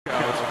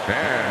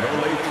And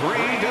only 3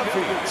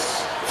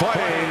 defeats.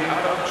 Fighting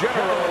out of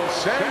General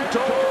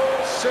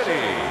Santos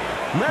City,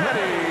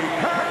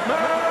 Manny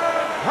Pacquiao.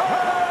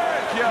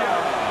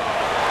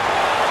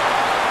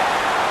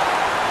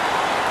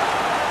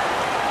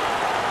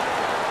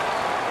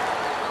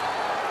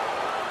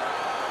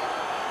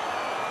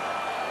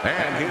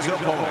 And his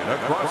opponent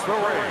across the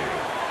ring,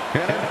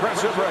 an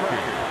impressive record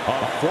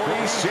of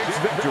 46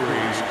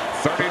 victories,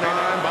 39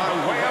 by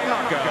way of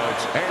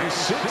knockouts, and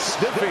 6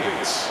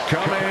 defeats.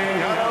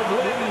 Coming out of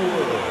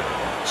Linwood,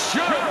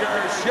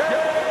 Sugar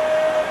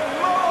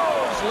Shane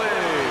Mosley.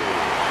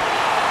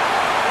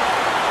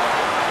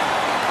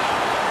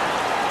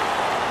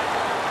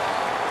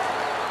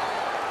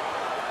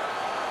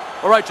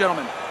 All right,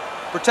 gentlemen,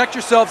 protect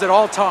yourselves at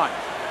all times.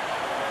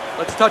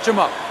 Let's touch them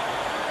up.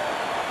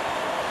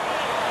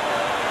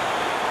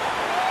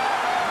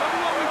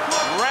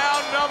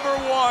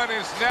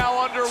 Is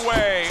now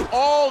underway.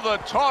 All the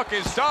talk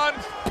is done.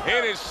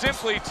 It is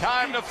simply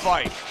time to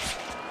fight.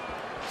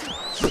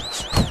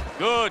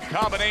 Good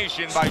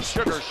combination by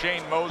Sugar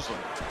Shane Mosley.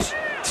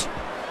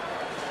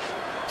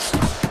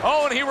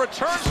 Oh, and he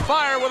returns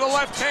fire with a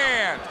left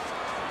hand.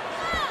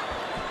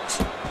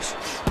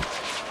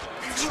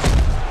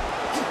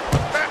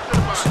 Back to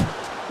the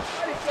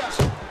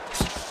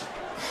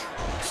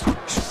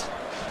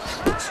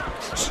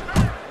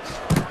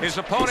body. His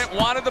opponent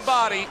wanted the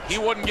body. He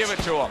wouldn't give it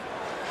to him.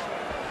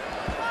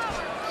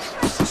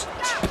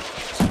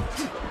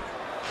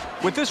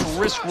 With this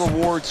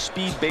risk-reward,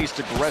 speed-based,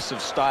 aggressive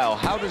style,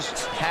 how does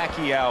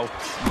Pacquiao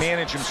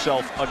manage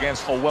himself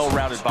against a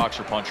well-rounded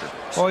boxer-puncher?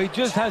 Well, he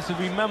just has to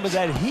remember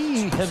that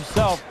he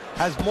himself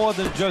has more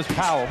than just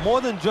power,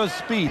 more than just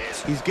speed.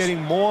 He's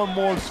getting more and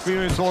more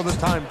experience all the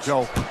time,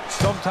 Joe.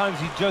 Sometimes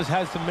he just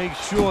has to make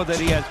sure that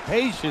he has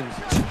patience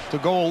to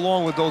go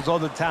along with those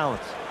other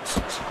talents.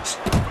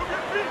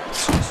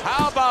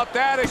 How about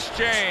that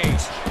exchange?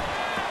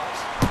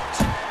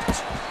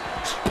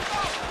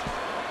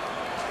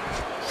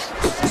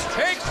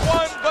 Takes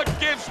one, but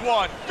gives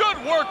one. Good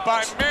work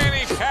by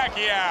Manny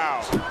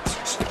Pacquiao.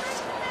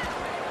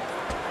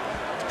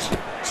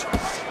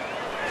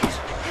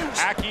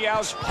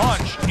 Pacquiao's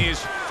punch is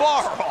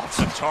far off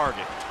the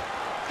target.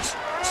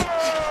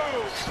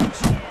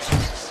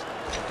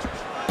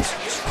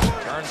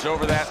 Turns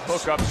over that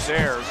hook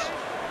upstairs.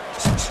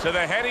 To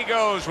the head he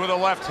goes with a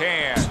left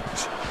hand.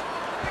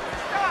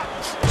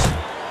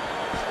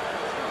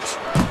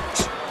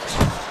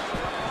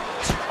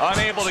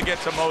 Unable to get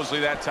to Mosley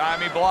that time.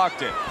 He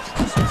blocked it.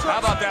 How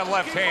about that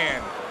left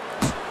hand?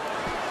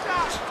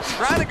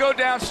 Trying to go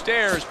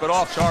downstairs, but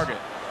off target.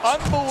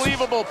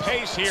 Unbelievable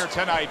pace here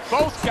tonight.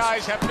 Both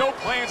guys have no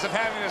plans of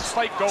having this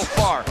fight go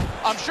far.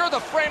 I'm sure the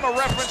frame of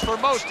reference for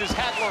most is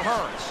Hackler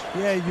Hearns.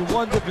 Yeah, you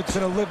wonder if it's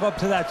going to live up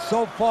to that.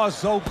 So far,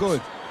 so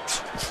good.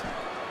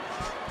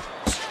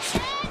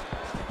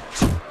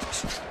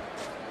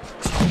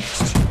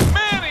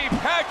 Manny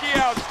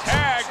Pacquiao's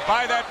tagged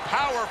by that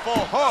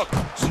powerful hook.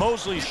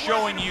 Mosley's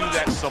showing you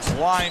that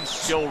sublime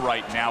skill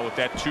right now with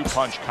that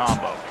 2-punch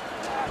combo.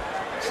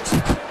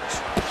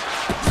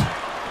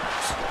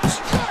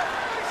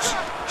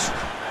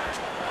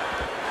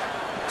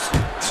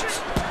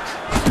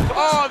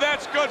 Oh,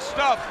 that's good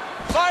stuff.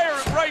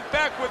 Firing right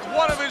back with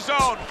one of his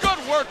own. Good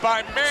work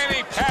by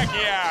Manny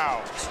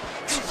Pacquiao.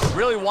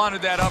 Really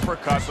wanted that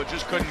uppercut, but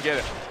just couldn't get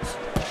it.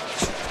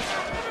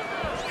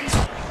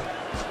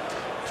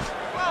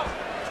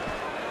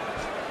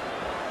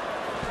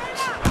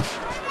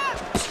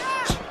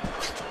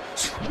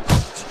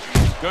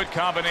 Good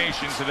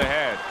combination to the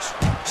head.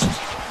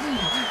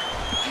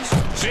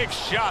 Big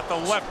shot, the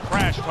left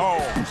crashed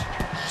home.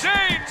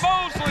 Shane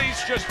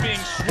Mosley's just being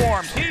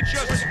swarmed. Did you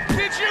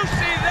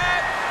see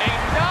that? A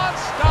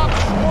non-stop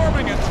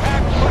swarming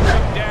attack puts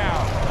him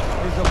down.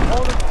 His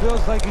opponent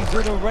feels like he's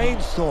in a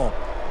rainstorm.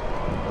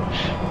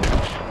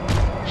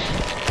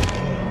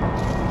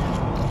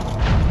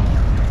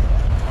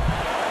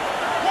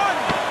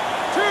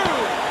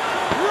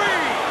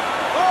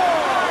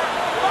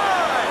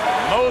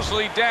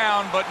 Mosley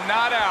down, but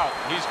not out.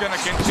 He's going to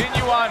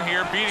continue on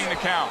here, beating the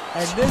count.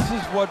 And this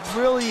is what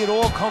really it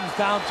all comes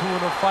down to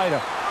in a fighter.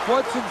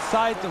 What's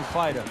inside the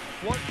fighter?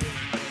 What is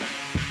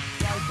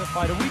inside the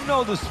fighter? We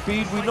know the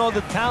speed, we know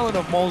the talent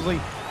of Mosley.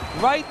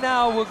 Right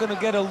now, we're going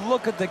to get a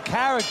look at the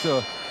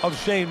character of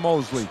Shane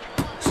Mosley.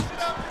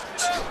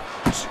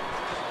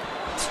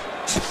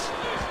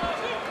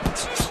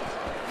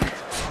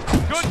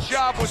 Good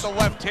job with the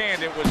left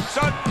hand. It was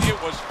sudden,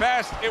 it was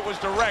fast, it was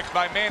direct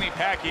by Manny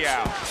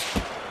Pacquiao.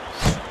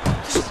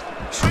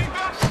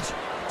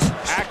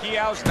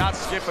 Pacquiao's not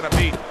skipping a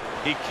beat.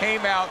 He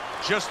came out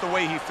just the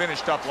way he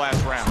finished up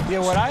last round. Yeah,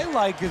 what I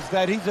like is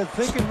that he's a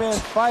thinking man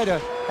fighter,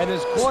 and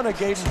his corner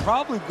gave him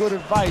probably good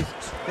advice.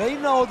 They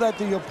know that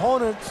the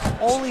opponent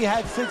only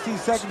had 60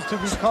 seconds to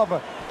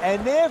recover,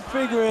 and they're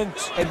figuring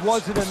it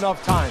wasn't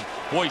enough time.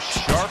 Boy,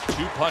 sharp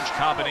 2-punch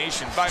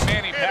combination by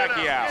Manny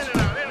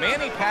Pacquiao.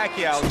 Manny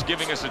Pacquiao is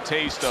giving us a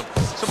taste of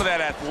some of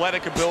that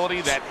athletic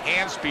ability, that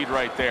hand speed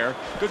right there.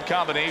 Good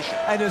combination.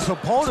 And his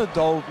opponent,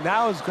 though,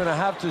 now is going to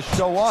have to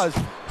show us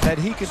that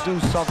he can do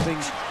something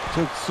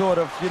to sort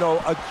of, you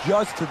know,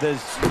 adjust to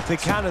this, to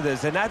counter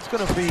this. And that's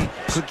going to be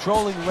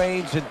controlling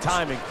range and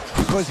timing,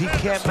 because he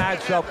can't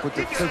match up with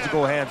the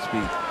physical hand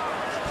speed.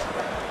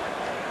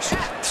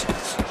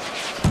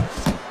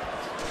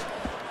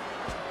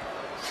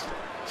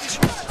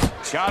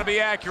 Got to be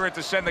accurate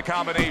to send the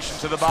combination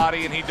to the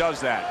body, and he does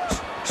that.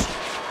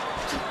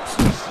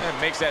 And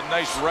makes that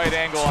nice right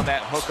angle on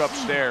that hook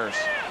upstairs.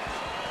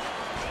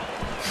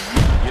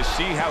 You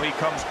see how he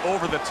comes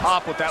over the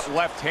top with that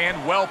left hand.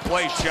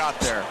 Well-placed shot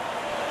there.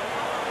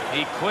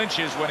 He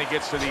clinches when he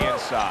gets to the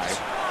inside.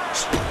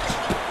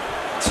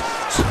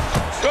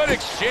 Good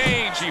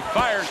exchange. He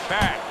fires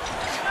back.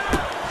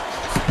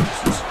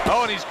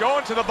 Oh, and he's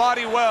going to the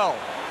body well.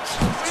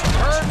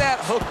 Turned that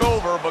hook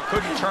over, but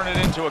couldn't turn it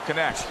into a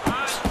connect.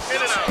 In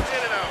and out,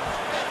 in and out.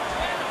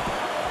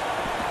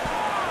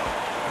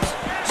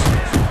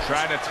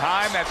 Trying to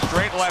time that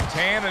straight left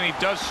hand, and he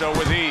does so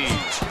with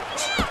ease.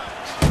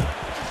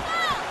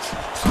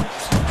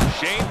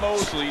 Shane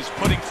Mosley's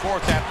putting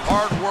forth that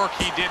hard work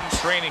he did in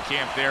training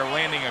camp there,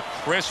 landing a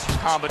crisp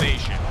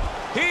combination.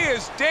 He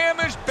is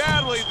damaged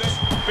badly. This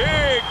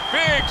big,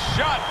 big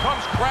shot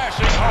comes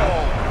crashing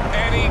home,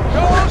 and he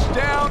goes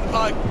down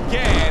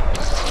again.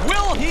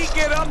 Will he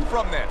get up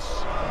from this?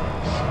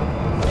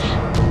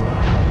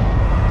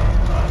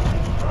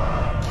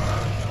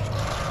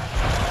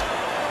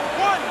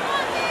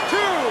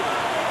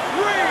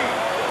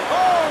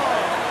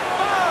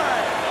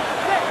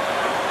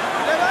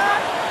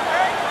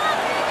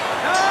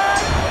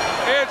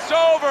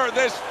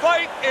 This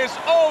fight is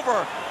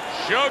over.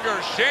 Sugar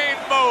Shane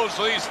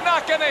Mosley's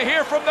not going to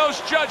hear from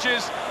those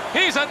judges.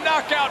 He's a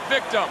knockout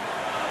victim.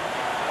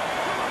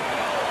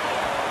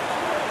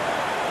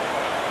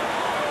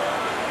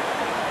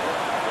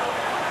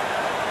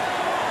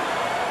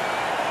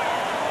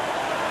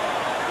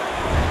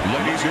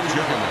 Ladies and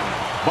gentlemen,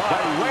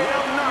 by way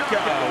of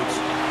knockouts,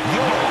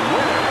 your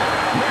winner